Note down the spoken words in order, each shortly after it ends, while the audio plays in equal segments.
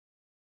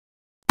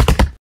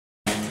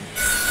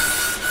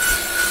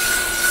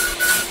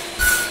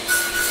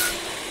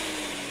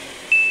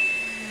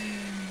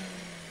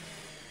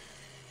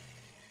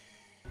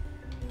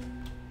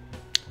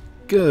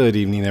Good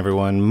evening,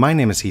 everyone. My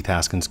name is Heath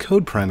Haskins,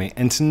 Code Primate,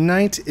 and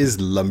tonight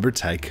is Lumber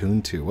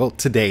Tycoon 2. Well,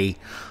 today,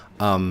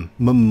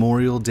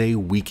 Memorial Day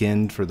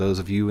weekend for those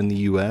of you in the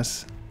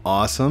U.S.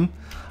 Awesome.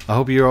 I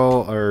hope you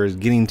all are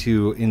getting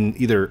to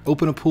either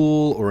open a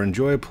pool or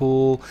enjoy a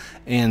pool,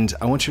 and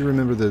I want you to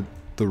remember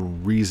the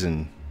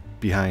reason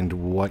behind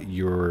what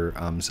you're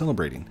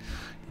celebrating.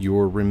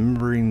 You're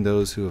remembering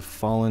those who have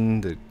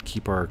fallen to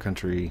keep our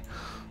country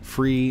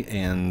free,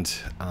 and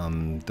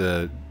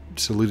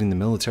saluting the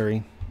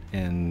military,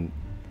 and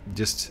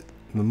just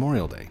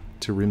Memorial Day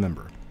to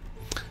remember.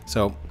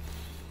 So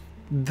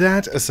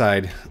that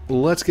aside,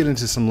 let's get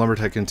into some Lumber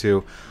Tycoon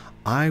 2.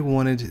 I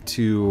wanted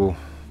to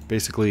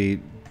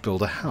basically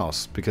build a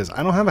house because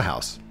I don't have a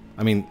house.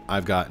 I mean,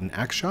 I've got an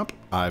axe shop,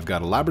 I've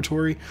got a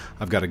laboratory,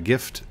 I've got a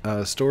gift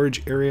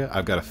storage area,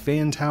 I've got a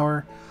fan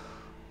tower.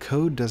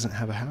 Code doesn't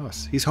have a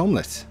house. He's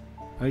homeless.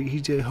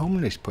 He's a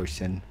homeless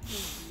person.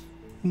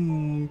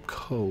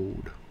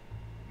 Code.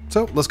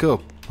 So let's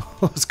go.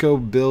 Let's go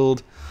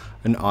build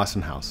an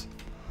awesome house.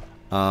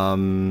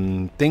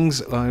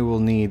 Things I will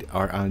need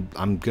are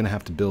I'm gonna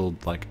have to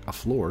build like a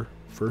floor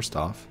first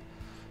off.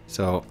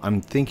 So I'm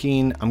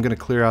thinking I'm gonna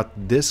clear out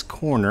this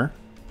corner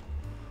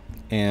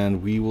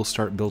and we will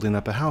start building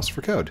up a house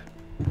for Code.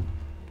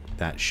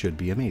 That should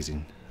be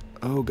amazing.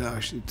 Oh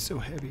gosh, it's so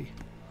heavy.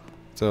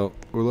 So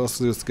let's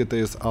just get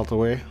this out the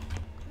way.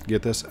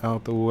 Get this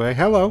out the way.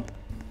 Hello.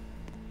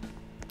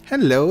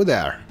 Hello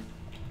there.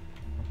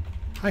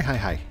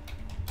 Hi.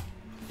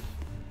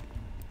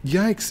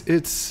 Yikes,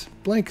 it's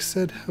Blank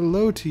said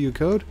hello to you,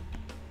 Code.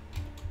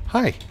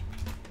 Hi.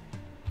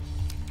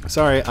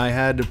 Sorry, I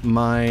had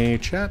my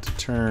chat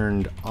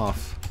turned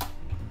off.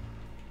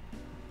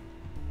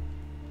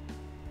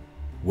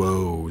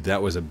 Whoa,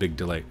 that was a big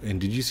delay.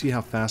 And did you see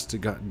how fast it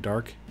got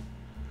dark?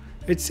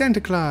 It's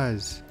Santa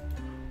Claus.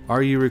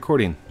 Are you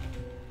recording?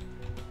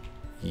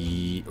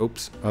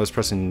 Oops, I was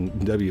pressing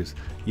W's.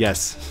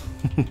 Yes.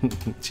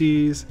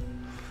 Cheese.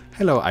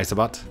 Hello,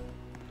 Isabot.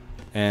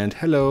 And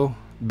hello,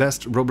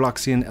 best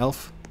Robloxian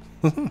elf.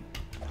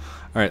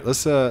 Alright,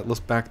 let's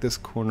back this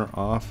corner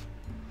off.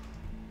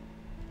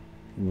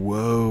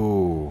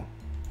 Whoa.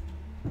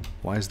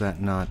 Why is that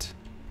not?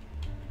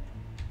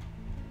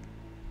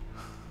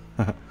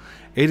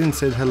 Aiden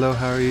said hello,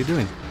 how are you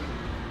doing?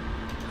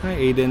 Hi,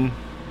 Aiden.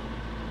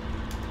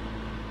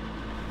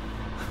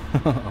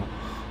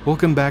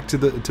 Welcome back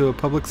to a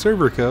public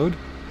server, Code.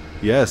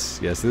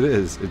 Yes, it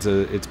is.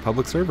 It's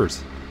public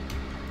servers,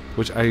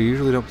 which I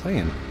usually don't play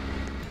in.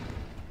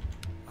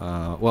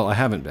 Well, I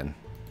haven't been,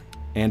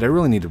 and I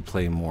really need to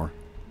play more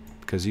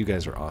because you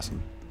guys are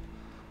awesome.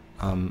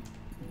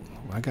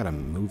 I gotta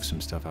move some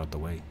stuff out the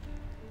way.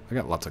 I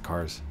got lots of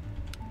cars.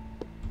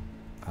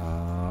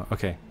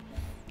 Okay,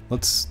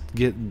 let's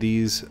get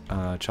these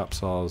chop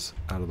saws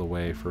out of the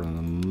way for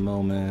the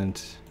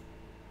moment.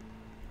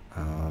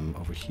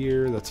 Over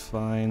here, that's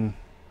fine.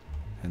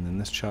 And then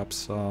this chop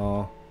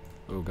saw.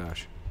 Oh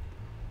gosh,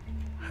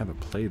 I haven't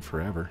played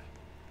forever.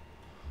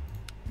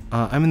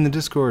 I'm in the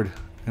Discord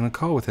in a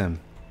call with him.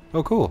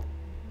 Oh, cool.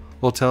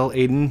 Well, tell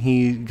Aiden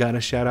he got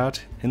a shout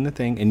out in the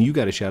thing, and you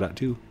got a shout out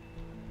too.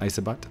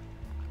 Isabot.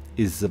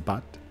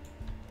 Here,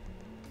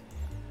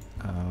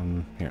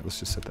 let's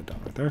just set that down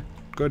right there.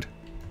 Good.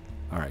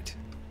 All right.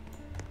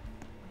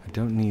 I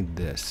don't need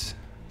this,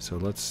 so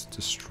let's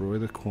destroy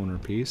the corner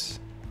piece.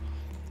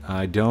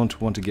 I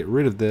don't want to get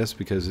rid of this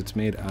because it's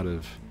made out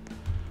of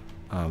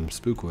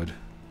spookwood.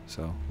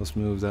 So let's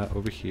move that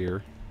over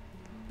here.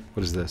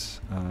 What is this?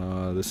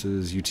 This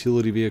is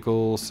utility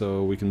vehicle,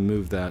 so we can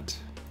move that.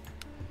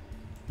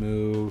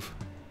 Move.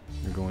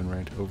 You're going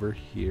right over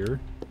here.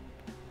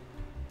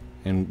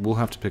 And we'll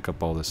have to pick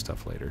up all this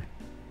stuff later.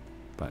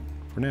 But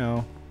for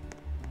now,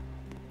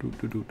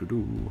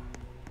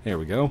 there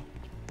we go.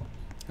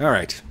 All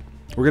right,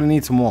 we're gonna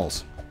need some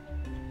walls.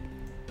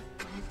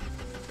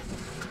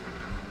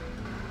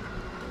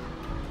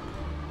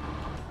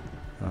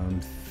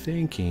 I'm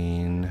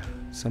thinking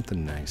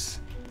something nice.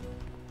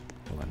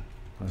 Hold on.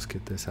 Let's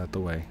get this out the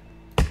way.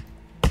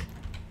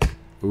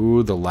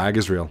 Ooh, the lag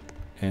is real.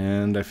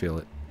 And I feel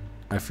it.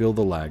 I feel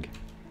the lag.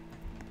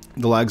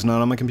 The lag's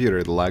not on my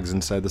computer. The lag's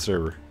inside the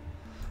server.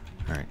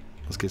 Alright,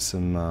 let's get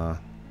some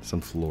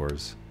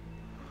floors.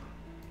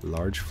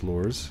 Large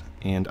floors.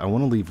 And I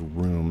want to leave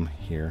room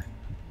here.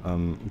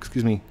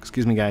 Excuse me,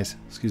 guys.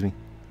 Excuse me.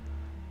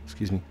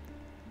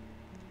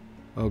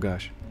 Oh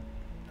gosh.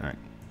 Alright.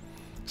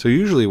 So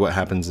usually what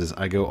happens is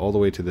I go all the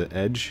way to the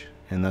edge,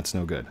 and that's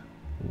no good.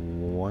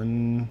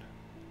 One.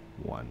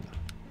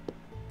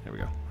 There we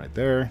go. Right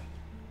there.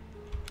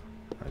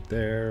 Right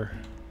there.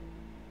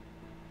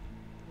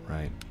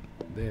 Right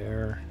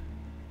there.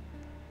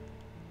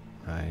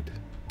 Right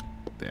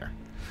there.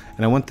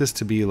 And I want this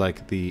to be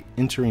like the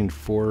entering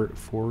foyer.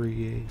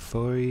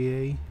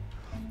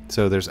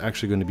 So there's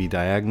actually going to be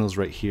diagonals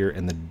right here,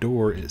 and the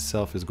door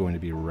itself is going to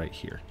be right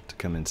here to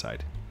come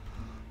inside.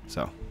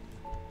 So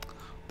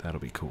that'll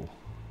be cool.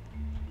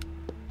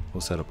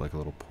 We'll set up like a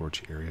little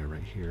porch area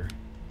right here.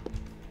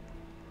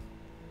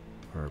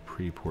 Or a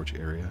pre-porch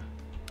area.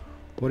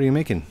 What are you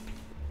making?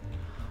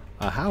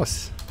 a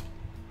house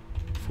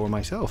for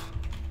myself.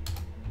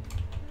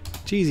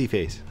 Cheesy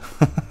face.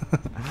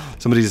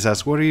 Somebody just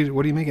asked, what are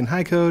you making?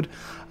 Hi, Code.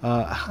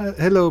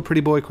 Hello,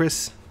 pretty boy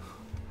Chris.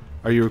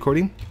 Are you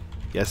recording?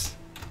 Yes.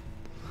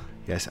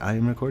 Yes, I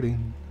am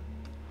recording.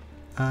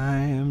 I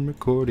am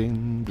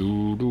recording.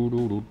 Do do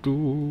do do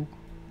do.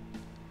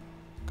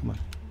 Come on,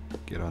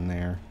 get on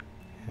there.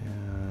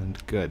 And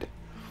good.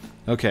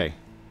 Okay.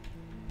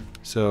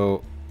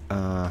 So,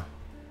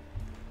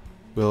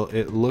 will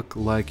it look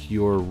like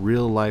your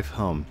real life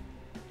home?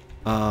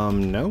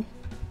 No.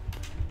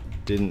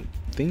 Didn't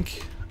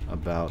think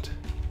about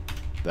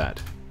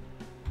that.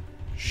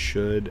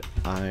 Should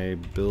I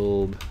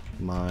build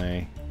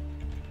my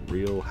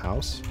real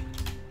house?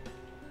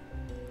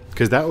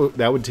 Because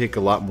that would take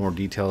a lot more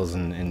details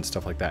and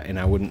stuff like that, and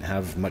I wouldn't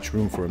have much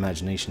room for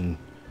imagination.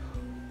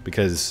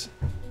 Because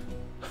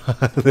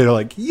they're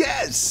like,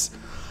 yes!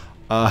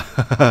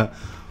 I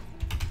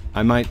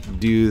might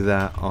do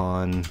that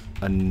on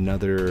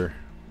another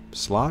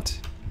slot,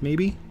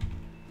 maybe?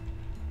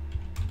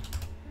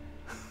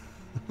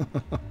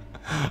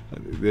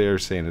 They're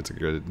saying it's a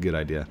good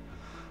idea.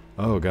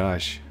 Oh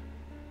gosh.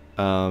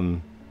 My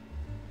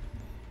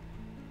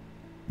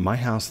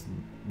house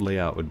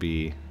layout would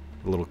be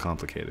a little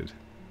complicated.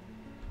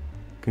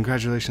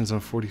 Congratulations on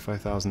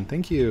 45,000.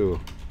 Thank you.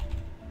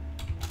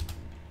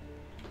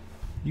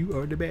 You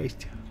are the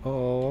best.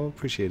 Oh,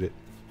 appreciate it.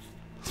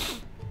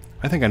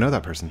 I think I know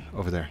that person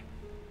over there.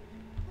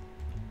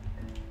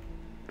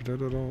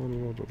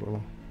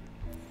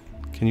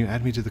 Can you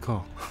add me to the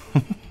call?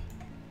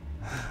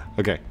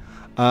 Okay.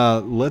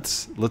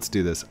 Let's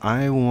do this.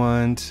 I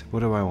want,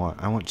 what do I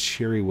want? I want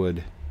cherry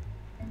wood.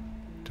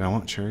 Do I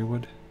want cherry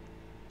wood?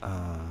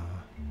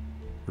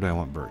 Or do I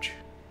want birch?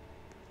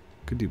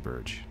 Could do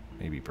birch.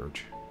 Maybe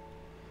birch.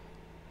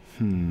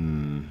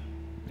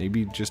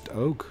 Maybe just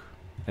oak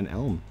and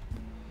elm.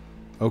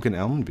 Oak and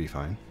elm would be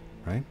fine,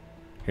 right?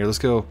 Here, let's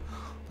go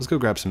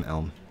grab some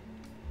elm.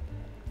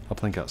 I'll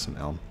plank out some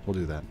elm. We'll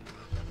do that.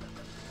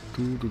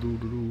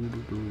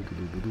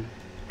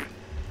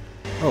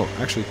 Oh,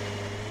 actually,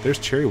 there's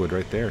cherry wood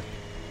right there.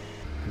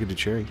 I could do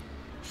cherry.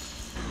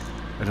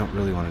 I don't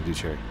really want to do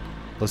cherry.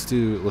 Let's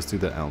do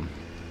the elm.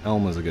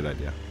 Elm was a good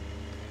idea.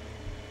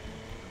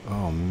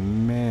 Oh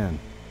man.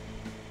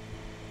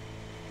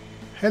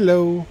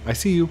 Hello, I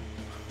see you.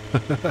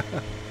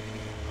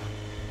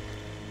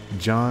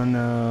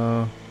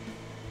 John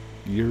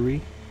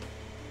Yuri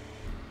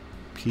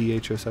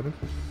PH07.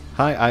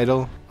 Hi,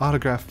 Idol.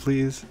 Autograph,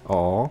 please.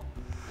 Aw.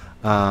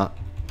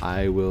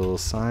 I will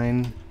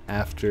sign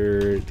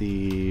after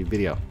the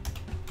video.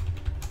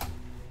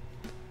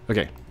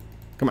 Okay,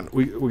 come on.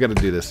 We got to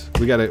do this.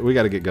 We got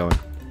to get going.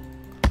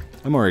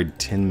 I'm already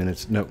 7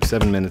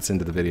 minutes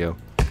into the video.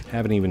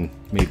 Haven't even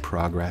made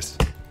progress.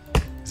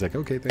 He's like,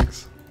 okay,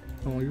 thanks.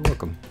 Oh, you're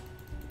welcome.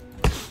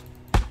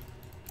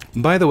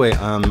 By the way,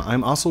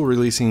 I'm also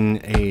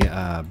releasing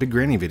a Big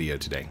Granny video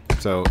today.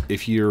 So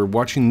if you're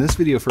watching this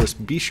video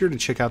first, be sure to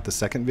check out the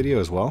second video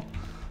as well,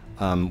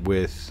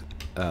 with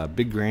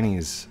Big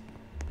Granny's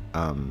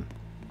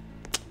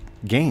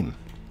game.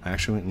 I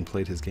actually went and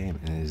played his game,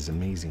 and it is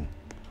amazing.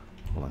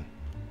 Hold on.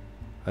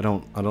 I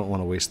don't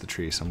want to waste the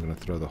tree, so I'm going to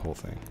throw the whole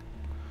thing.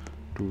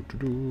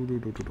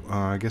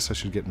 I guess I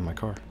should get in my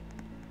car.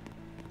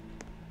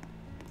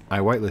 I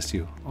whitelist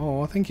you.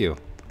 Oh, thank you.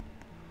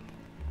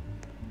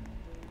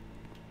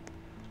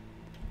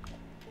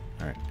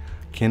 Alright.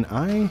 Can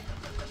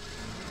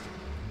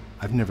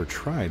I've never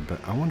tried, but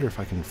I wonder if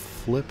I can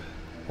flip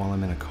while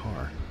I'm in a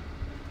car.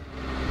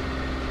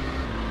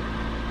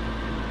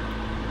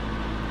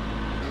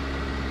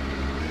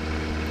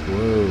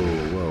 Whoa,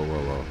 whoa,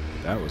 whoa, whoa.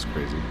 That was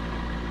crazy.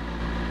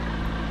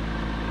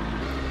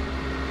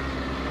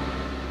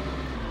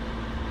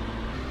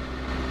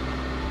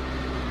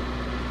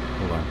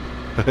 Hold on.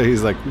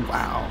 He's like,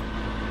 wow.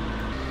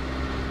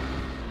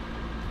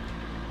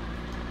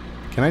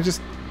 Can I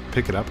just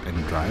pick it up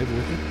and drive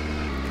with it?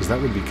 Because that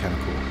would be kind of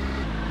cool.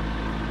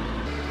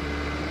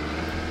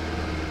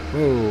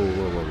 Whoa,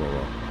 whoa, whoa, whoa,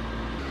 whoa.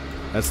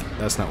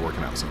 That's not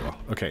working out so well.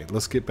 Okay,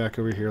 let's get back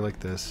over here like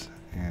this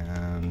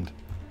and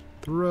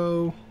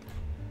throw.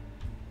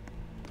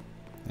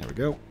 There we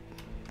go.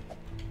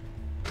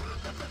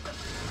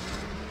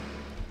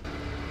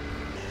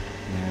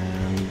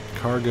 And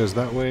car goes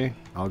that way.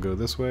 I'll go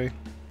this way.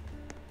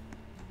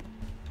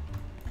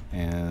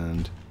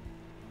 And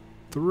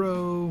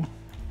throw.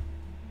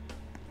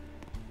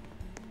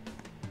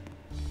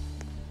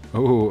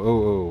 Oh,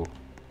 oh, oh.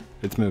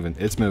 It's moving.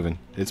 It's moving.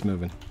 It's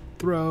moving.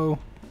 Throw.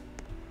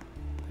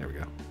 There we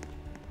go.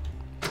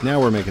 Now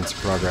we're making some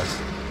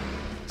progress.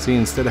 See,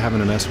 instead of having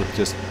to mess with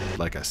just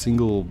like a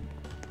single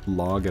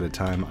log at a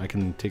time, I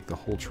can take the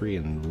whole tree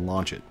and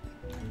launch it.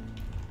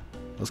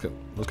 Let's go.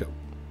 Let's go.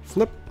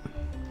 Flip.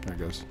 There it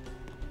goes.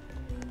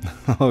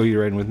 Oh, you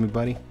riding with me,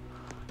 buddy?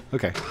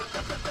 Okay.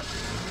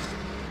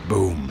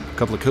 Boom. A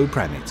couple of code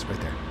primates right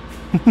there.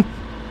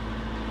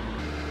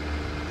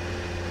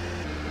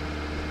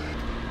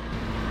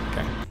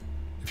 Okay.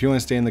 If you want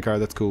to stay in the car,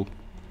 that's cool.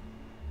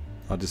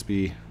 I'll just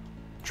be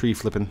Tree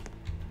flipping.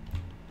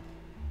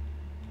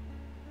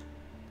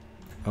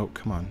 Oh,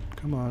 come on.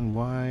 Come on.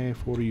 Why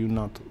for you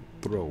not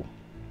throw?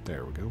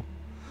 There we go.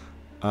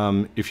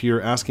 If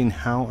you're asking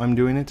how I'm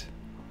doing it,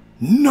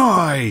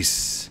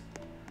 nice!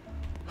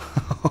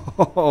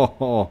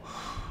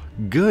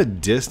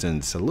 Good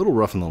distance. A little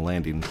rough on the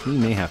landing. He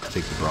may have to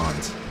take the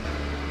bronze.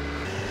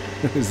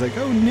 He's like,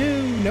 oh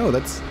no! No,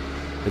 it's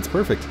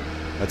perfect.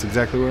 That's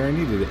exactly where I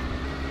needed it.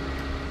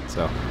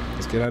 So,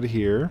 let's get out of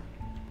here.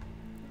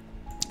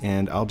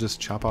 And I'll just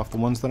chop off the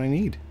ones that I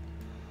need.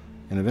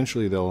 And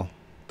eventually they'll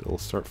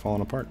start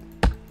falling apart.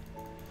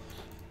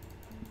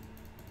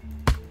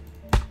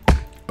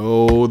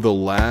 Oh, the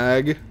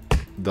lag.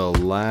 The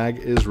lag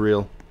is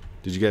real.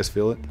 Did you guys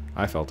feel it?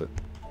 I felt it.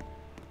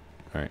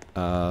 Alright,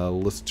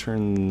 let's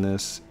turn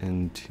this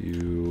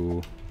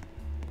into...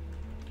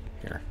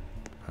 Here.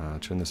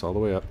 Turn this all the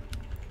way up.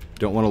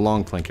 Don't want to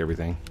long plank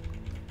everything.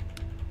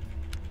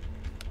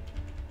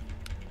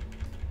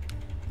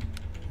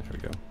 There we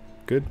go.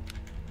 Good.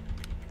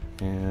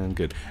 And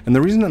good. And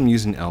the reason I'm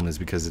using elm is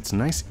because it's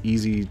nice,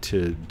 easy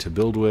to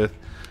build with.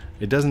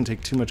 It doesn't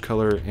take too much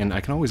color, and I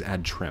can always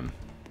add trim.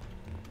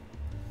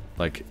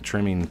 Like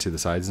trimming to the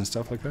sides and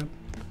stuff like that.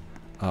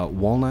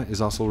 Walnut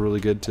is also really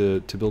good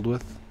to build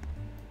with.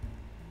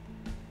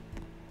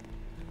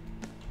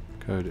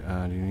 Code,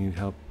 do you need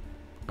help?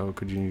 Oh,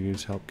 could you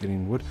use help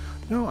getting wood?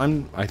 No,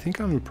 I think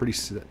I'm pretty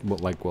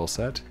well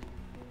set.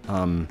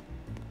 If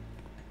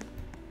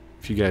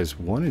you guys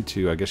wanted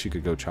to, I guess you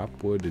could go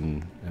chop wood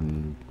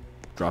and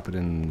drop it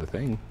in the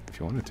thing if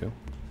you wanted to.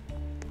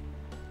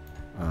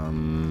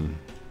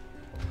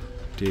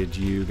 Did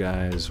you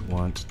guys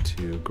want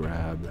to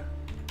grab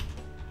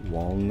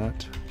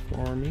walnut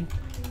for me?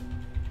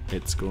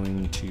 It's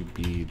going to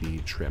be the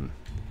trim.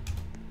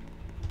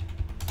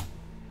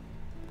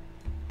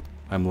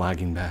 I'm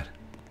lagging bad.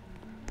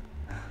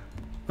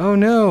 Oh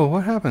no,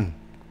 what happened?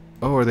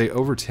 Oh, are they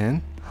over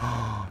 10?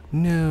 Oh,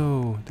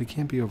 no, they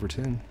can't be over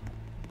 10.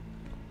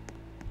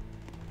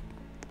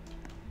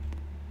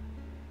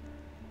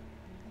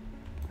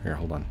 Here,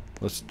 hold on.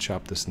 Let's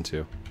chop this in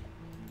two.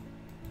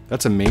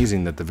 That's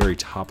amazing that the very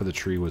top of the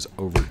tree was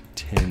over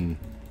 10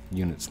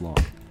 units long.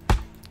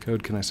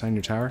 Code, can I sign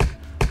your tower?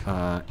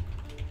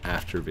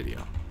 After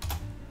video.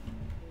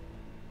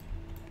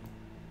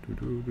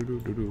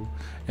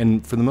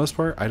 And for the most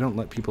part, I don't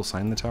let people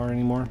sign the tower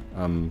anymore,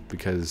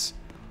 because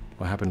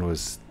what happened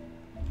was,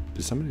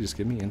 did somebody just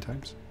give me end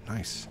times?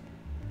 Nice.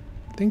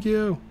 Thank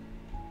you.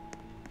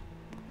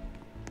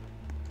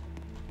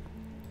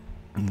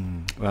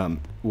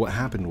 What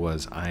happened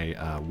was I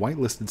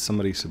whitelisted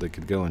somebody so they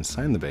could go and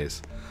sign the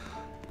base,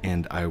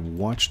 and I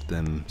watched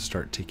them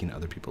start taking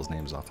other people's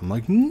names off. I'm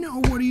like, no,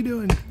 what are you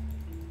doing?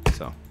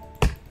 So,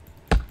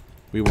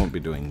 we won't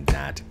be doing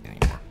that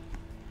anymore.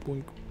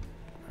 Boink.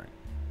 All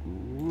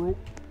right.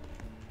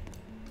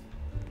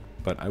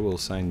 But I will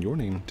sign your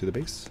name to the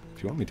base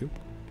if you want me to.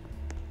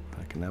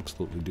 I can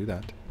absolutely do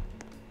that.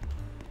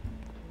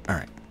 All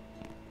right.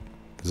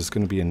 Is this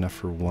going to be enough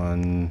for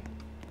one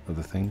of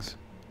the things?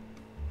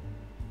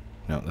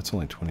 No, that's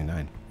only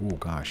 29. Oh,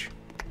 gosh.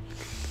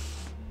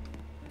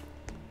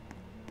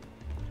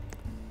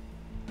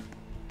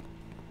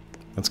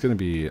 That's going to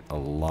be a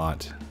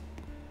lot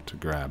to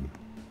grab.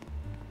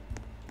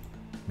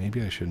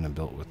 Maybe I shouldn't have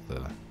built with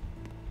the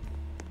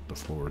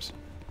floors.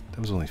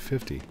 That was only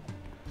 50.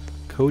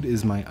 Code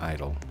is my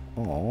idol.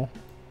 Oh,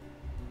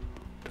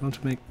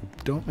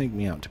 don't make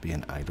me out to be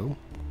an idol.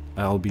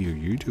 I'll be your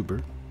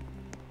YouTuber.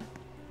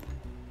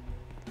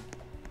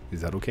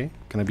 Is that okay?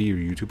 Can I be your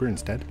YouTuber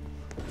instead?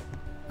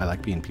 I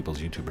like being people's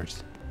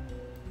YouTubers.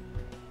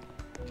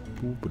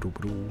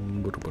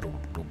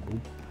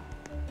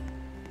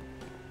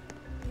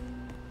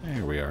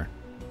 There we are.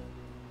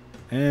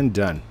 And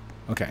done.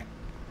 Okay.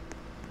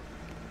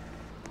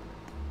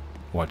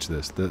 Watch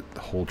this. The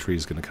whole tree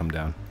is going to come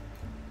down.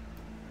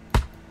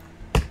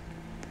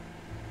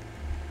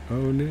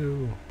 Oh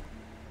no.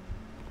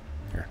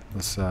 Here,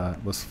 let's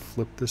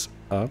flip this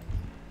up.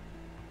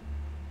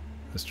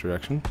 This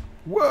direction.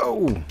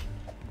 Whoa!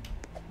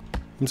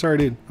 I'm sorry,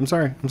 dude. I'm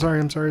sorry.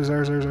 Sorry.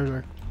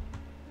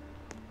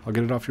 I'll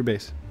get it off your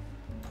base.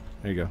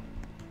 There you go.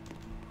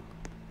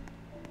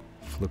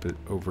 Flip it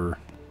over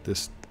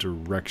this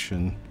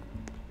direction.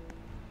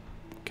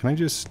 Can I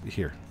just...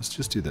 Here, let's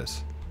just do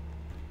this.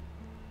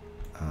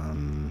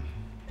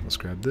 Let's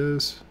grab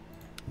this,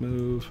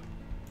 move,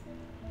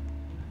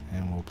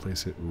 and we'll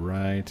place it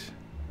right,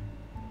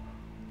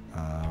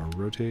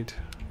 rotate,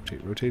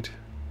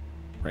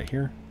 right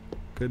here.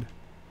 Good.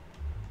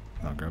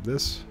 I'll grab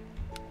this,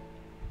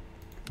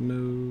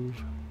 move,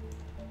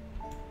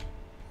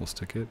 we'll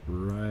stick it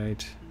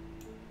right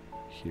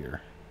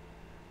here.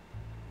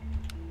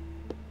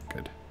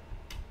 Good.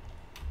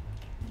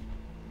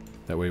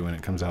 That way when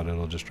it comes out,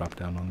 it'll just drop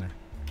down on there.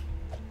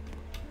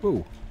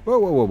 Whoa. Whoa,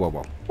 whoa, whoa, whoa,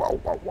 whoa. Whoa,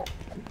 whoa, whoa.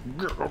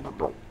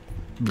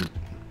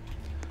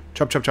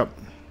 Chop, chop, chop.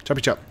 Choppy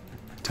chop.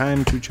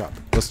 Time to chop.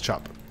 Let's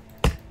chop.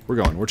 We're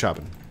going. We're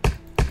chopping.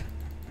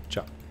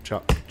 Chop,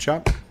 chop,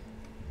 chop.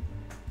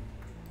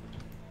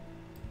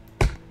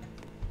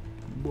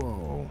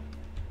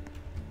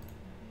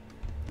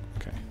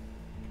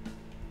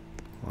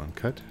 on,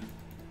 cut.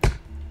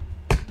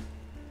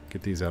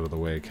 Get these out of the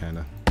way, kind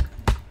of.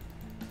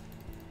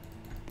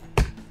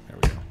 There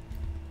we go.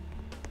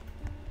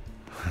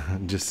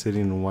 Just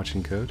sitting and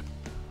watching code.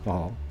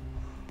 Oh.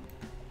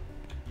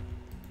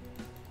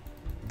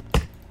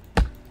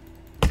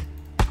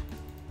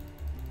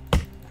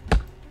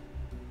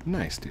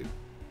 Nice, dude.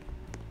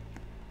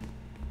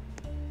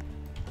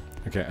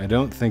 Okay, I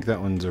don't think that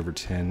one's over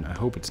 10. I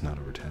hope it's not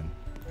over 10.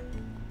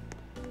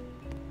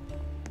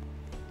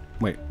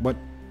 Wait, what?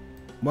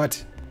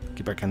 What?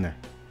 Get back in there.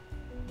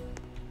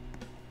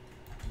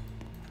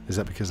 Is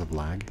that because of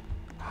lag?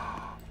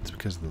 It's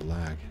because of the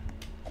lag.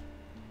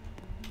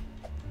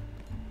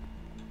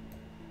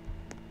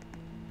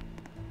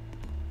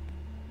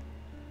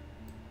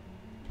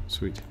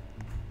 Sweet.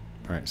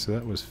 Alright, so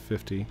that was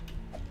 50.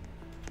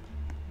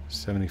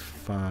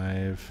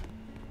 75.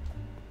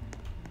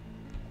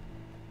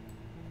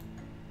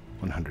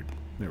 100.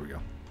 There we go.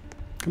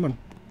 Come on.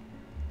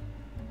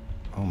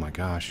 Oh my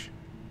gosh.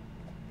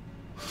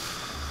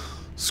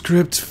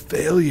 Script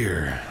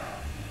failure.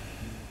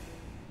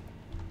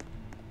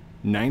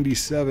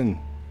 97.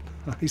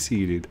 I see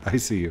you, dude. I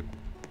see you.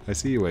 I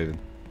see you waving.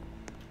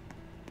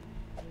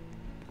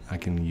 I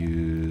can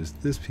use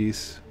this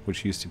piece,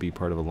 which used to be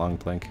part of a long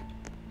plank.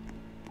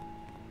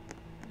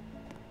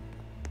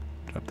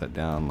 Drop that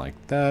down like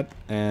that,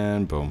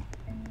 and boom.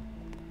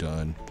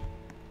 Done.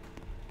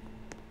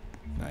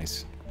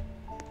 Nice.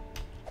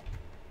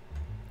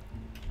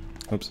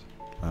 Oops.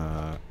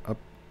 Up.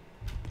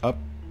 Up.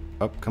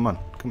 Up. Come on.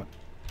 Come on.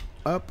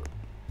 Up.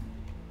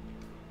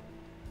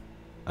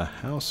 A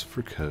house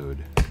for code.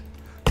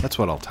 That's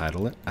what I'll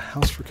title it. A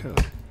house for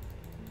code.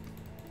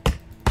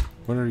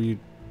 What are you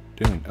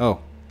doing? Oh.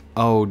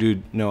 Oh,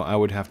 dude. No, I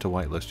would have to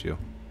whitelist you.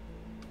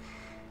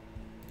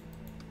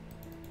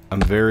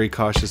 I'm very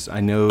cautious.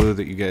 I know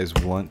that you guys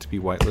want to be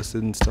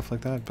whitelisted and stuff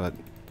like that, but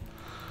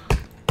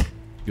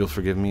you'll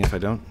forgive me if I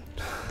don't.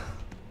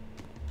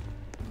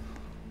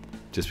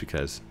 Just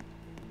because.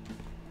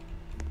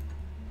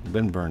 I've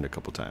been burned a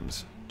couple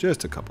times.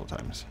 Just a couple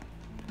times.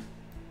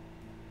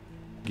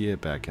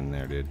 Get back in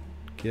there, dude.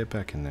 Get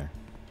back in there.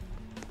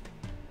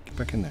 Get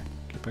back in there.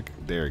 Get back.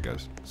 There it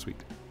goes. Sweet.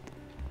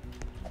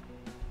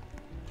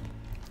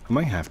 I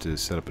might have to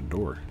set up a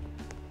door.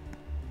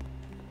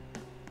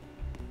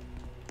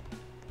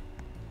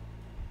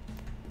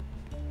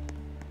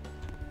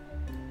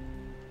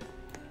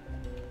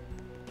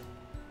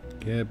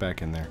 Get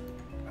back in there.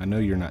 I know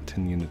you're not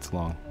 10 units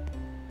long.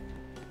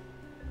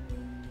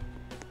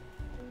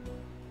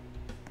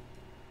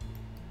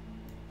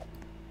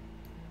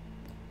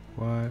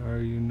 Why are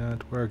you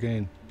not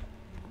working?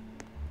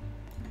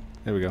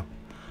 There we go.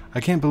 I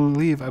can't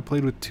believe I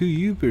played with two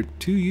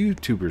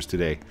YouTubers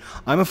today.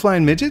 I'm a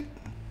flying midget?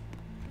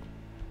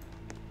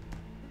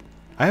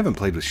 I haven't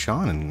played with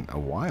Sean in a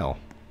while.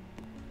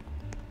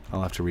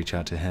 I'll have to reach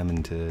out to him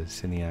and to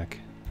Siniac.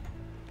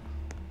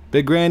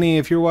 Big Granny,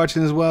 if you're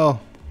watching as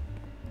well.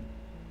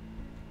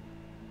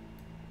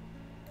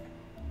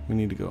 We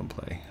need to go and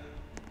play.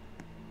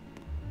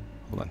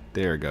 Hold on.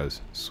 There it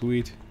goes.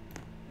 Sweet.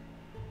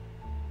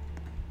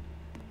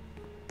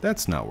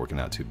 That's not working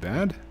out too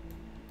bad.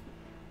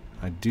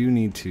 I do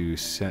need to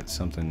set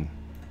something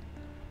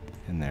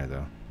in there,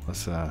 though.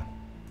 Let's,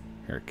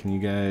 here, can you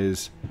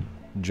guys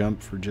jump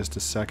for just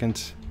a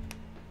second?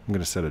 I'm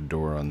gonna set a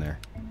door on there.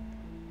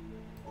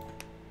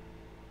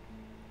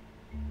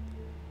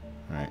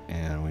 Alright,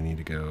 and we need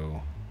to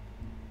go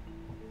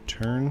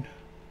turn.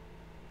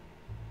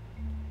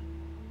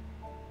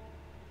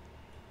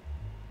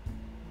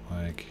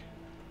 Like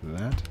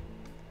that.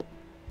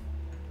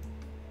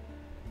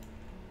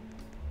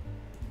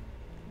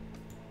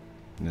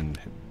 And then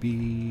hit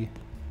B.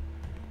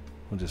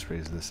 We'll just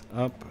raise this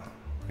up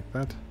like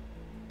that.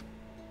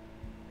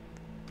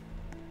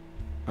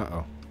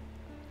 Uh-oh.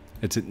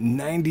 It's at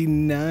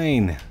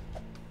 99.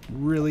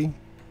 Really?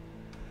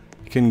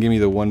 You couldn't give me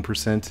the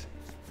 1%?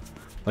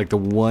 Like the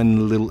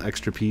one little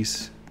extra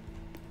piece?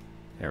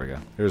 There we go.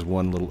 There's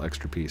one little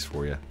extra piece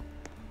for you.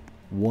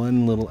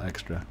 One little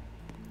extra.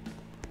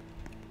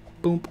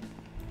 Boom.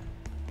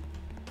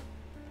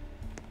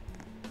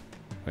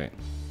 Wait.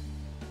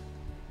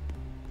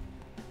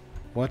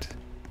 What?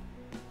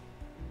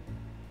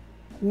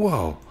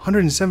 Whoa,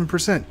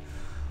 107%.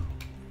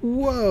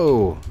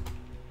 Whoa.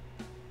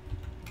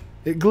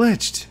 It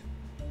glitched.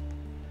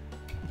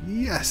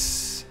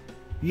 Yes.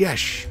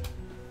 Yes.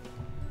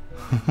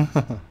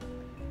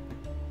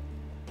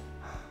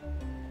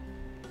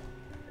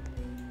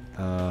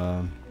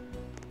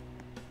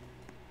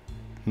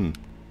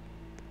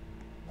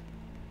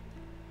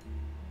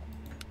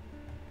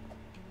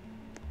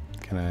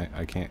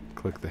 I can't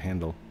click the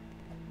handle.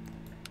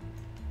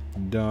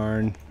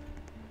 Darn.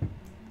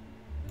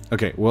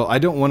 Okay, well, I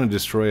don't want to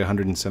destroy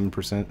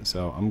 107%,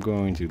 so I'm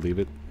going to leave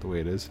it the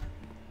way it is.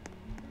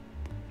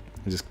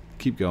 And just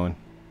keep going.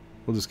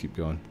 We'll just keep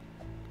going.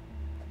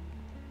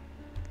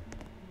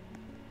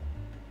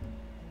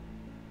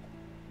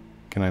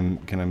 Can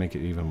I make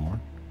it even more?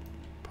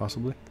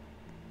 Possibly?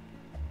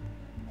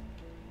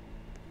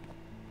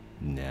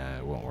 Nah,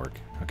 it won't work.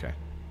 Okay.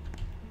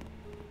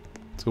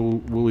 So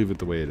we'll leave it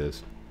the way it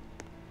is.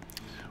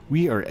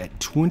 We are at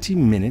 20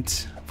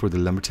 minutes for the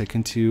Lumber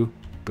Tycoon 2.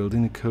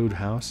 Building a code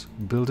house.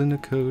 Building a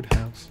code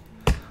house.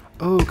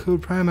 Oh,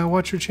 Code Prime, I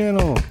watch your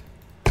channel.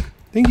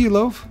 Thank you,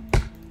 Loaf.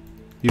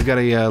 You've got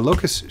a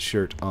Locust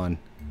shirt on.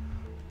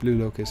 Blue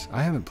Locust.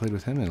 I haven't played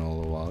with him in a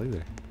little while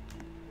either.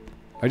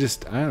 I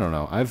don't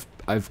know.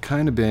 I've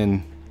kind of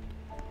been,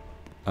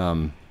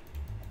 I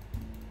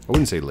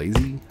wouldn't say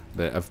lazy,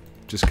 but I've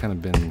just kind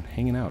of been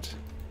hanging out.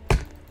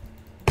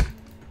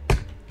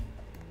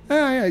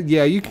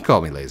 Yeah, you can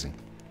call me lazy.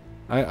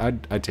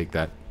 I'd take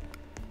that.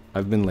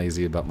 I've been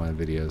lazy about my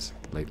videos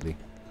lately.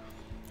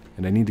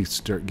 And I need to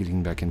start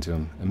getting back into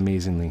them,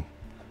 amazingly.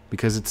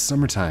 Because it's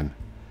summertime.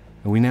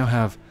 And we now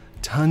have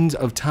tons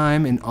of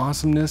time and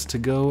awesomeness to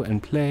go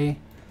and play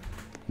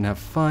and have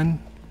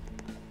fun.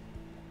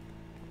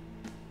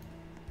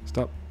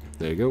 Stop.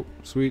 There you go.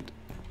 Sweet.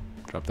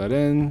 Drop that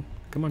in.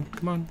 Come on,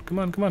 come on, come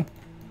on, come on.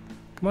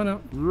 Come on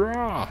out.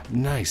 Raw.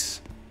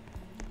 Nice.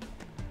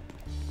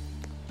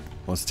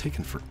 Well, it's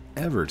taken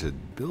forever to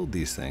build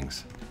these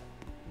things.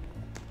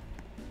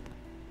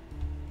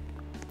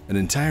 An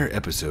entire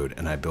episode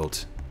and I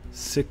built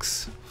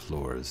 6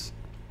 floors.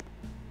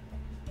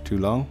 Too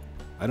long?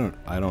 I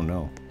don't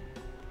know.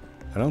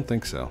 I don't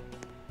think so.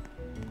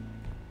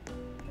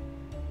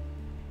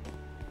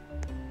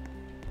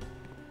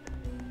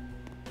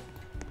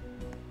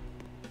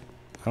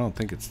 I don't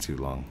think it's too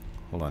long.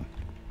 Hold on.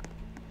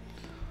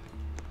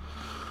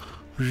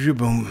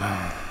 Boom.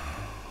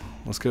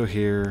 Let's go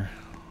here.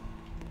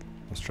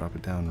 Let's drop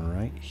it down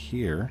right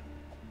here.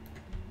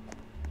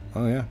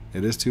 Oh yeah,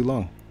 it is too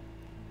long.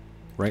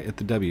 Right at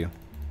the W.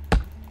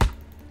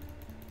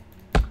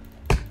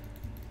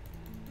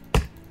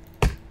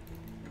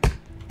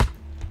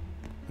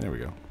 There we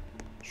go.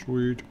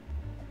 Sweet.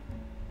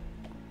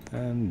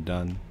 And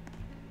done.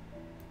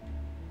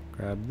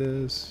 Grab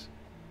this.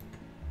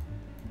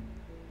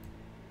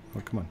 Oh,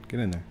 come on. Get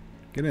in there.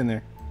 Get in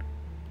there.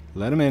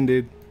 Let him in,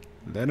 dude.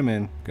 Let him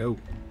in. Go.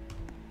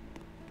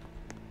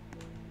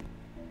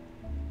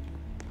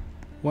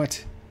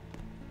 What?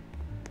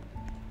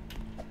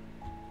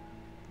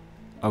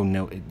 Oh,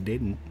 no, it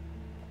didn't.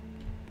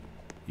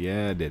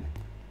 Yeah, it did.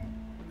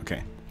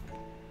 Okay.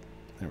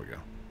 There we go.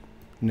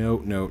 No,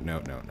 no, no,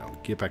 no, no.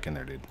 Get back in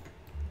there, dude.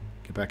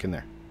 Get back in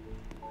there.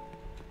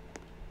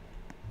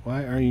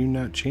 Why are you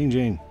not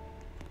changing?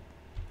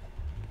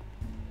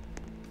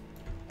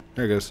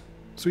 There it goes.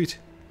 Sweet.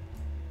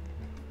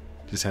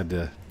 Just had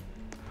to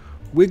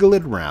wiggle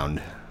it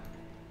around.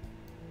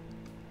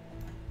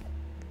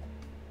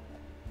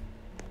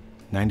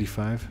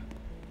 95?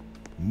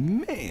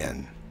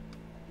 Man.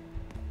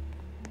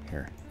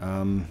 Here.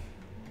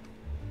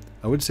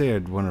 I would say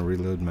I'd want to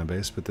reload my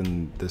base, but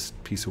then this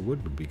piece of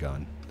wood would be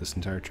gone. This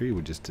entire tree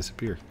would just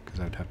disappear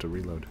because I'd have to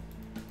reload.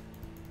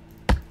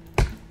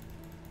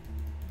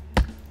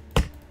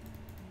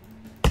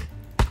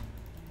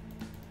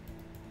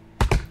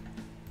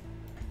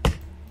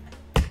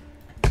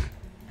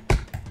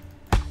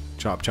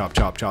 Chop, chop,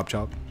 chop, chop,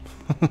 chop.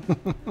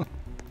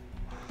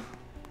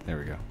 There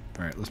we go.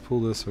 Alright, let's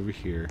pull this over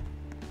here.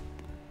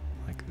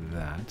 Like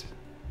that.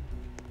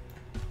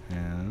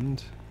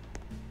 And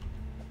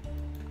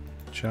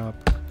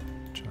chop,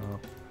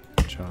 chop,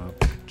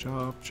 chop,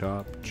 chop,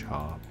 chop,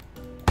 chop.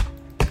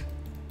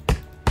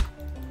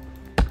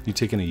 You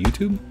taking a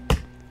YouTube?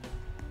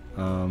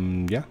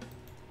 Yeah.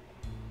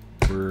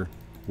 We're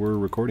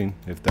recording,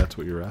 if that's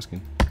what you're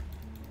asking.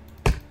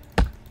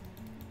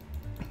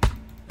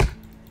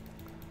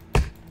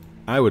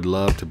 I would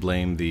love to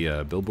blame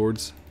the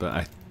billboards,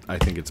 but I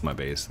think it's my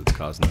base that's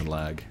causing the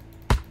lag.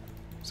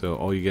 So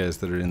all you guys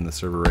that are in the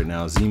server right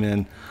now,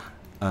 Z-Man,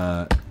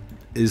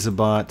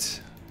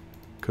 Isabot,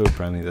 Code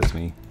Primate, that's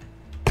me,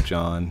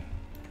 John,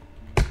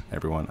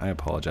 everyone, I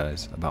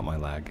apologize about my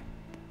lag.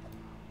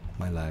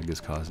 My lag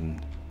is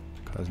causing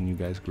you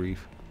guys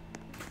grief.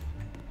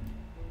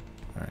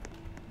 Alright,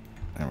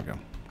 there we go.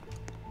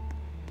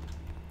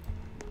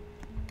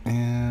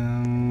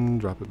 And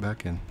drop it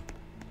back in.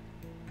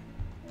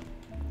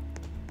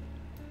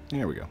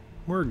 There we go.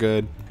 We're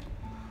good.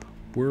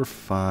 We're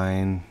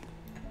fine.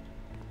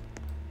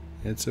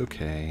 It's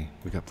okay.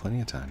 We got plenty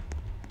of time.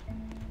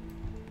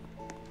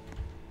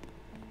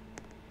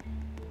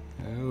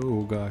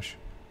 Oh gosh.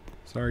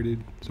 Sorry,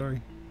 dude.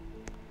 Sorry.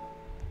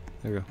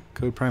 There we go.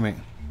 Code Primate.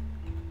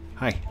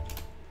 Hi.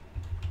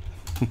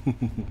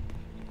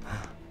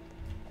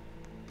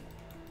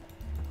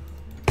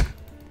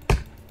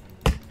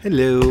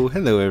 Hello.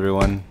 Hello,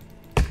 everyone.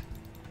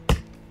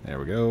 There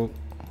we go.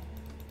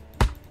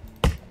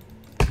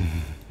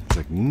 It's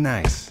like,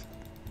 nice.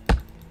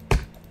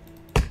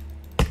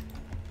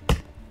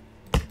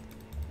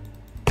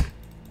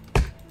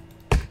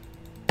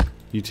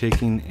 You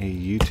taking a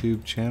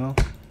YouTube channel?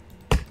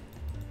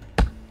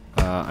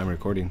 I'm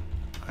recording.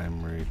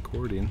 I'm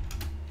recording.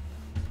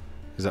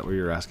 Is that what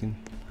you're asking?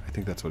 I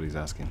think that's what he's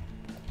asking.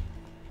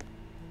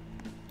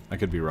 I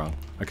could be wrong.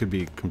 I could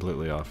be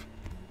completely off.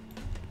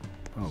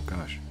 Oh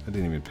gosh, I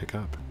didn't even pick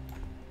up.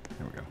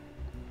 There we go.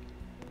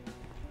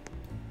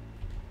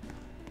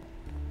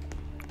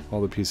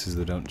 All the pieces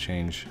that don't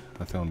change,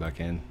 I throw them back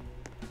in.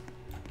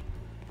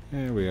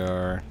 There we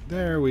are.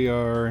 There we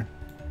are.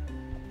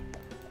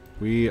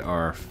 We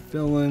are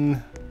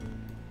filling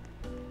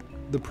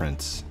the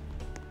prints.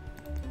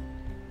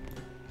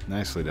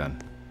 Nicely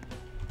done.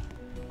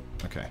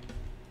 Okay.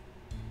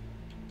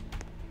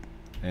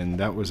 And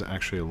that was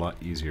actually a lot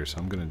easier, so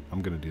I'm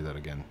gonna do that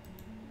again.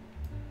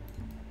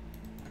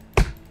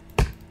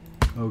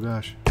 Oh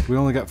gosh. We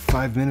only got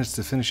 5 minutes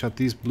to finish out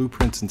these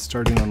blueprints and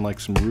starting on like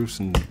some roofs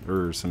and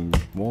or some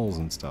walls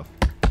and stuff.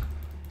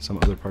 Some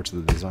other parts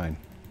of the design.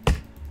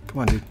 Come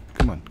on, dude.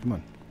 Come on, come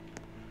on.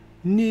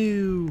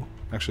 No.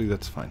 Actually,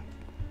 that's fine.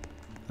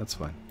 That's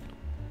fine.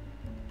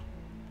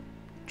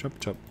 Chop,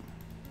 chop.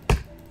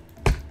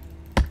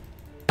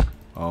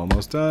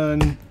 Almost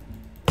done.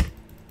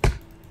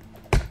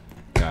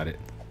 Got it.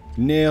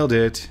 Nailed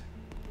it.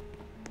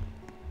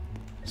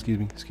 Excuse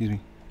me, excuse me.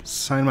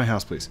 Sign my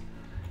house, please.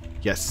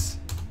 Yes.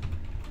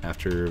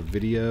 After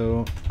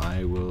video,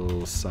 I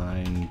will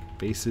sign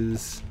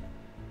bases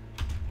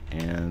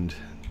and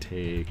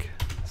take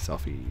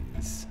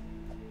selfies.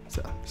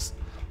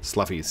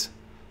 Sluffies.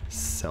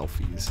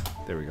 Selfies.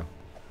 There we go.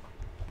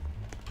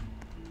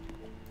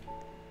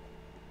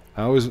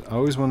 I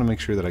always want to make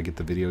sure that I get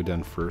the video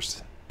done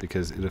first,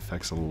 because it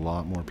affects a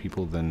lot more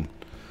people than,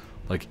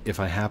 like, if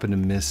I happen to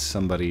miss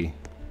somebody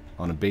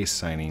on a base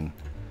signing,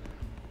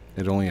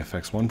 it only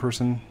affects one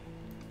person.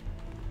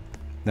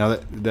 Now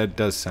that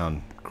does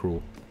sound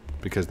cruel,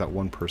 because that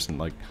one person,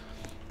 like,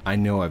 I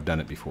know I've done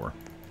it before.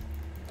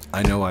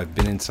 I know I've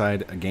been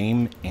inside a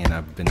game and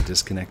I've been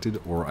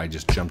disconnected, or I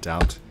just jumped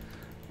out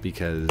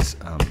because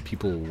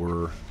people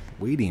were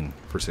waiting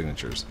for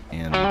signatures.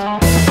 And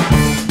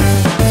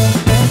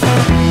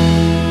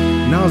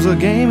Nauza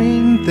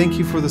Gaming, thank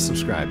you for the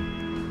subscribe.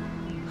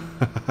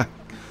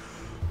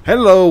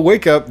 Hello,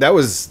 wake up. That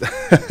was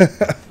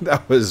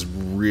that was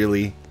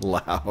really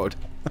loud.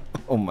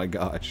 Oh my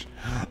gosh.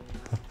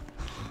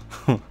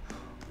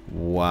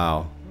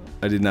 Wow.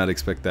 I did not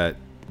expect that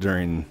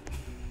during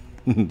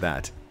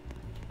that.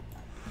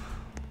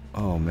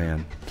 Oh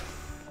man.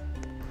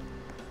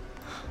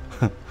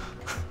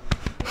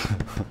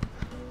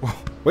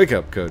 Wake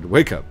up, Code.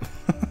 Wake up.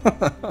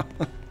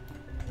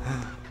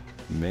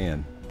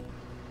 Man.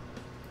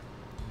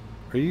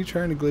 Are you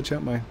trying to glitch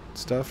out my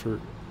stuff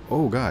or...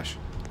 Oh gosh.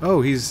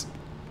 Oh, he's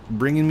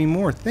bringing me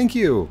more. Thank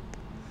you.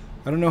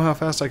 I don't know how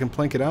fast I can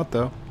plank it out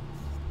though.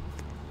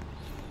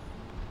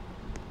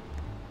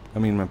 I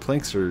mean, my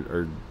planks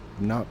are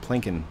not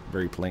planking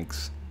very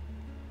planks.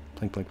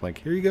 Plank, plank, plank.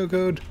 Here you go,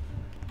 Code.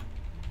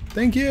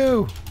 Thank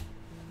you.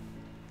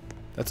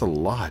 That's a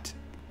lot.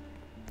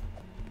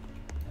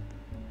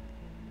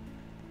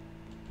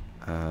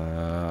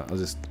 I'll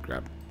just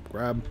grab.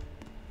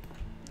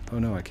 Oh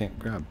no, I can't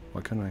grab.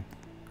 Why can't I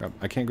grab?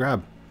 I can't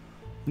grab.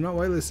 I'm not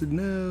whitelisted.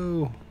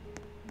 No.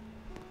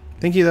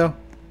 Thank you though.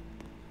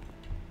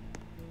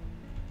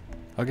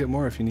 I'll get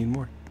more if you need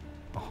more.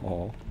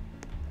 Oh.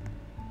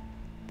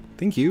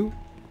 Thank you.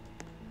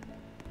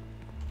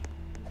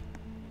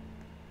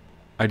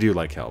 I do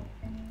like help.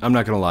 I'm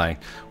not gonna lie.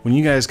 When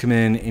you guys come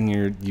in and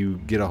you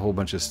get a whole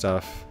bunch of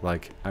stuff,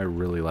 like, I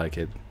really like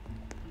it.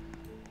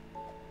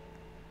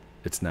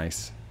 It's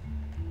nice.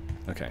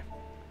 Okay.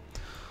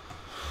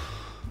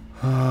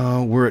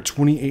 We're at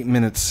 28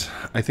 minutes.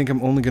 I think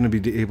I'm only going to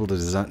be able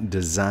to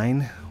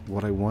design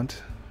what I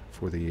want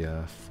for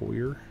the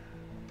foyer.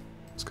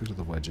 Let's go to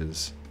the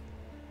wedges.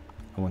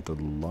 I want the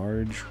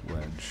large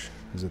wedge.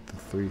 Is it the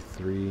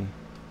 3-3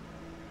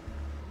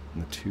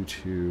 and the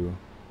 2-2?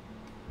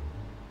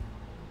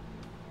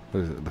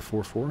 What is it? The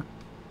 4-4?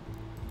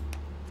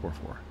 4-4.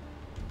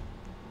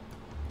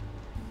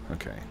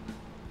 Okay.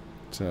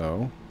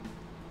 So,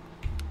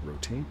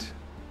 rotate.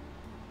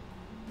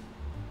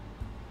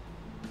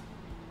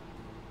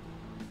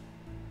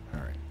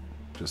 Alright.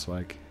 Just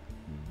like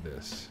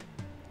this.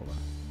 Hold on.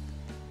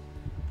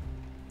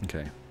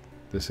 Okay.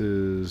 This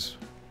is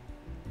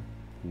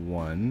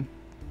 1.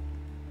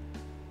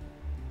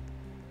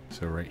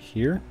 So right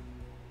here.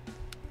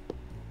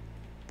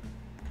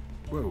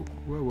 Whoa,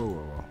 whoa, whoa,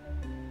 whoa, whoa.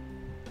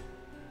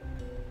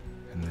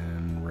 And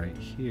then right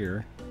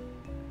here.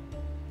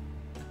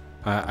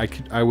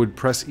 I would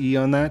press E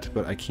on that,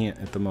 but I can't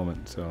at the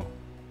moment, so.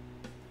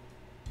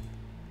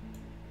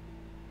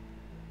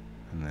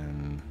 And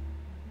then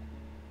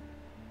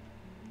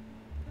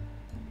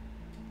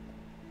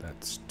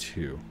that's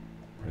 2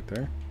 right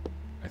there.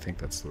 I think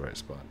that's the right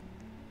spot.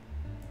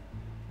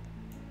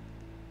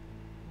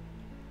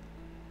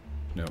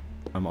 Nope,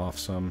 I'm off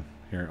some.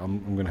 Here,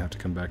 I'm gonna have to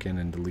come back in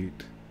and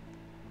delete.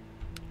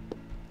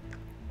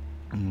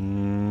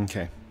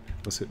 Okay,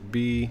 let's hit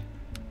B.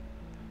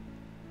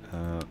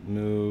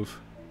 Move.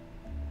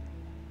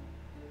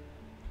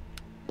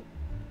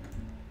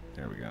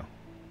 There we go.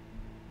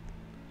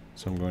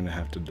 So I'm going to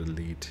have to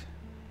delete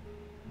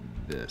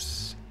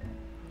this.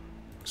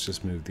 Let's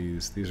just move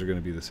these. These are going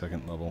to be the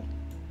second level.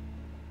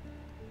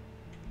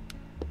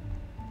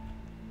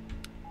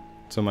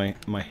 So my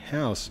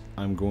house,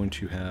 I'm going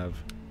to have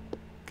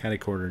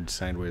catty-cornered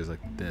sideways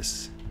like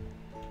this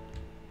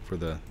for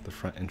the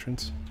front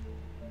entrance.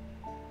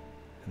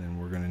 And then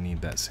we're going to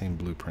need that same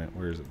blueprint.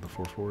 Where is it? The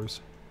 4/4s?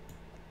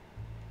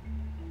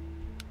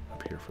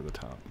 Up here for the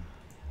top.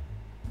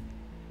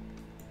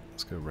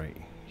 Let's go right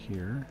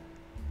here.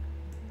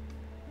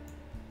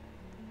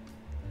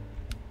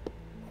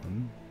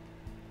 1,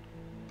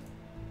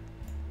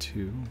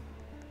 2.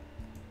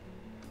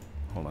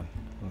 Hold on.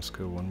 Let's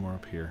go one more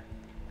up here.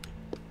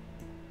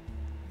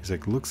 He's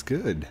like, looks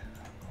good.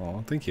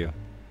 Oh, thank you.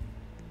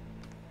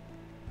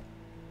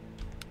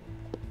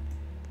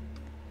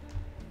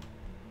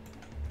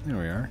 There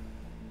we are.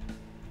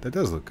 That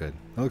does look good.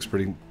 That looks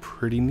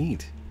pretty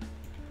neat.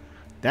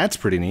 That's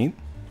pretty neat.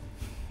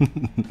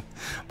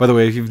 By the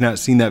way, if you've not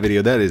seen that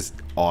video, that is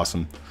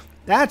awesome.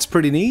 That's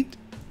pretty neat.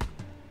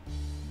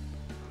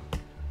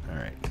 All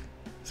right.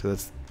 So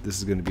this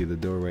is going to be the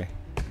doorway.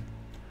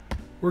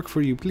 Work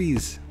for you,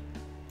 please.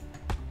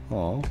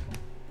 Oh,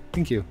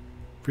 thank you.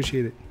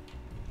 Appreciate it.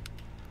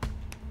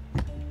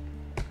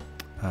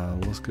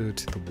 Let's go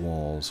to the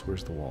walls.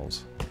 Where's the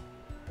walls?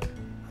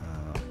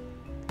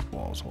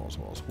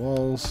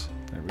 Walls.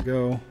 There we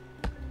go.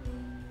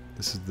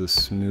 This is the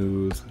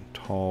smooth,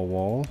 tall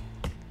wall.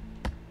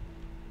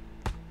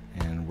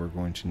 And we're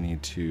going to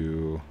need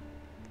to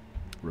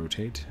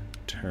rotate,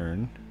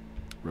 turn,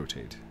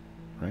 rotate,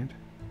 right?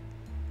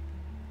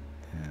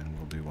 And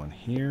we'll do one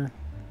here.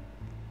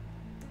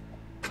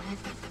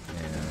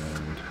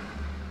 And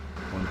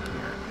one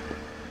here.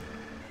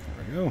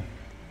 There we go.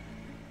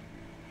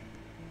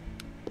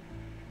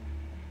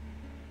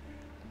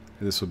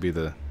 This will be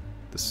the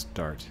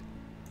start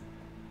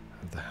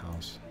of the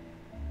house.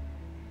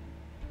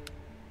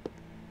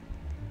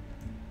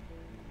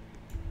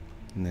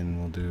 And then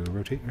we'll do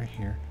rotate right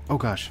here. Oh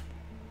gosh.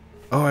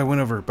 Oh, I went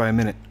over by a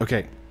minute.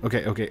 Okay.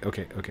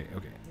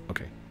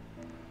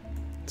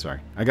 Sorry.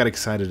 I got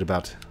excited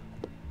about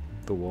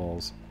the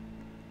walls.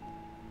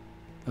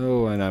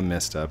 Oh, and I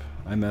messed up.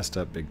 I messed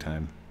up big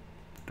time.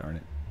 Darn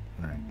it.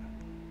 Alright.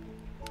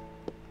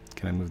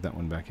 Can I move that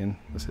one back in?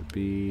 Let's hit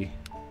B.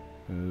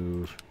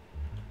 Move.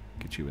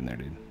 Get you in there,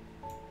 dude.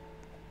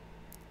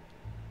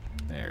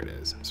 There it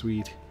is.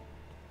 Sweet.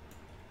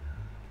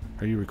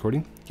 Are you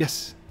recording?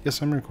 Yes.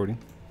 Yes, I'm recording.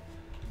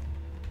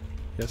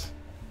 Yes.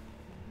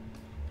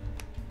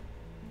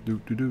 Do.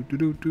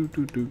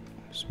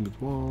 Smooth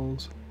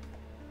walls.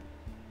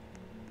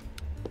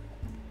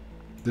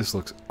 This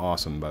looks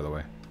awesome, by the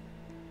way.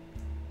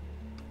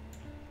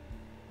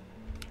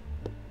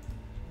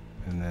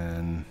 And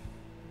then,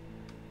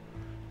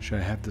 should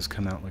I have this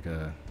come out like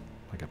a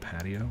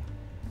patio?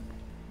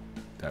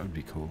 That would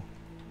be cool.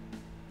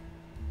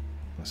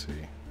 Let's see.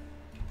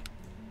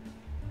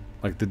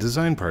 Like the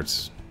design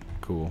part's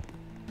cool.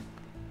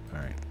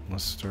 Alright,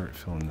 let's start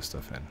filling this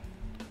stuff in.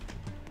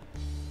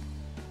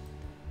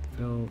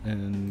 Fill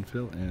in.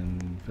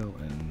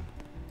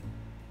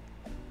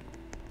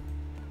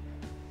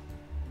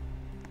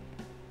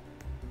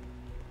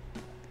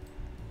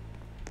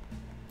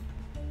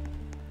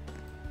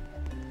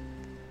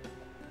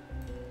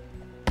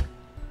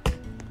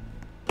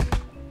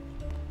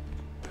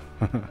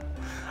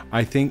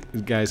 I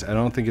think, guys, I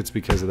don't think it's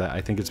because of that. I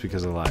think it's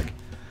because of lag.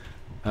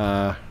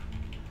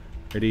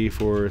 Ready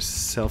for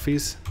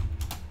selfies?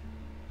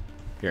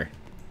 Here.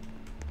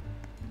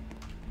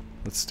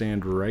 Let's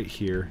stand right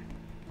here.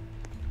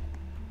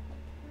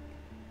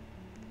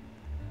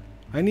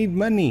 I need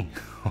money.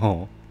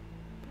 Oh.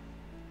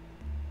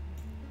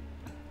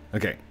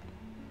 Okay.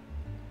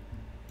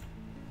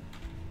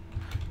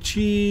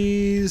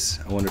 Cheese.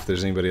 I wonder if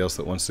there's anybody else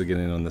that wants to get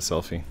in on the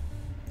selfie.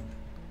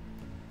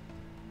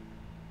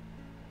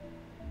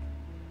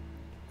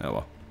 Oh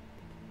well.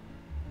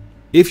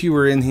 If you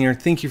were in here,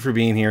 thank you for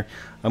being here.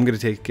 I'm going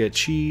to take a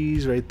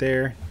cheese right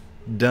there.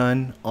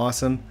 Done.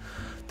 Awesome.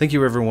 Thank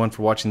you everyone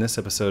for watching this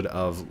episode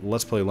of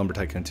Let's Play Lumber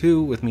Tycoon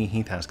 2 with me,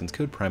 Heath Haskins,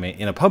 Code Primate,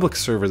 in a public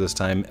server this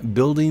time,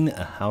 building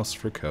a house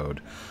for Code.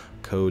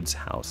 Code's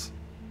house.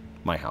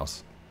 My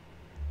house.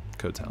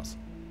 Code's house.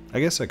 I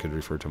guess I could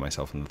refer to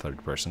myself in the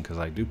third person because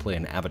I do play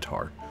an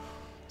avatar.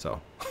 So,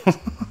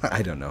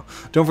 I don't know.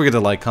 Don't forget to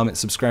like, comment,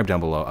 subscribe down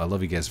below. I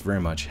love you guys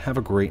very much. Have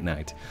a great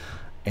night.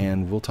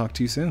 And we'll talk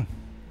to you soon.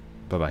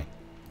 Bye-bye.